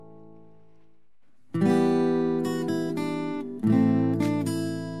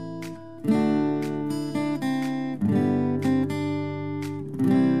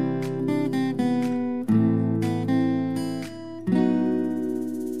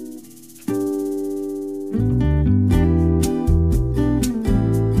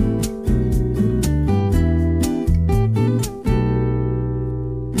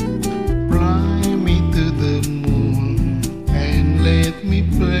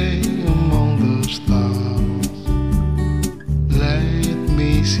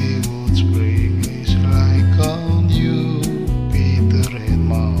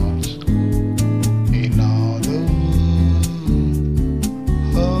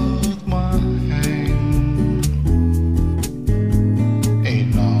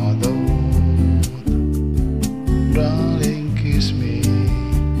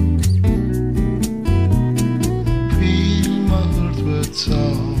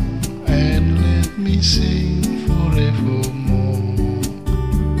and let me sing forevermore.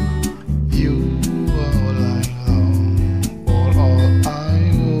 You are all I long, for all I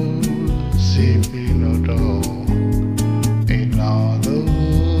worship in adore. In other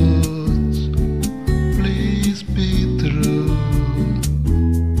words, please be true.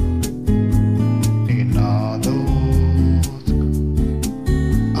 In other words,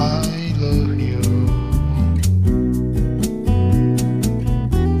 I love you.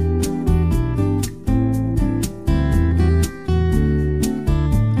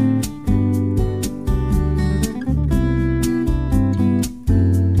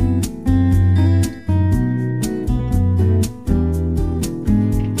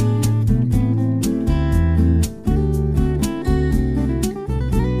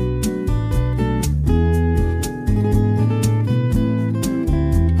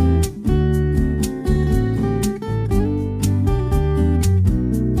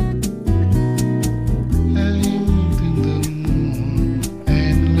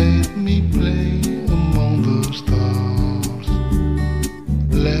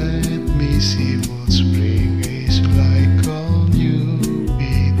 See what spring is like on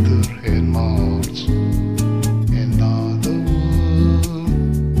Jupiter and Mars. Another world,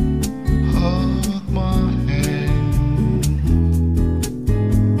 hold my hand.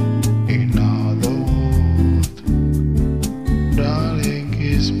 Another world, darling,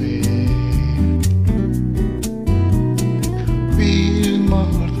 kiss me. Fill my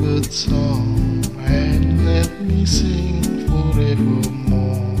heart with song and let me sing.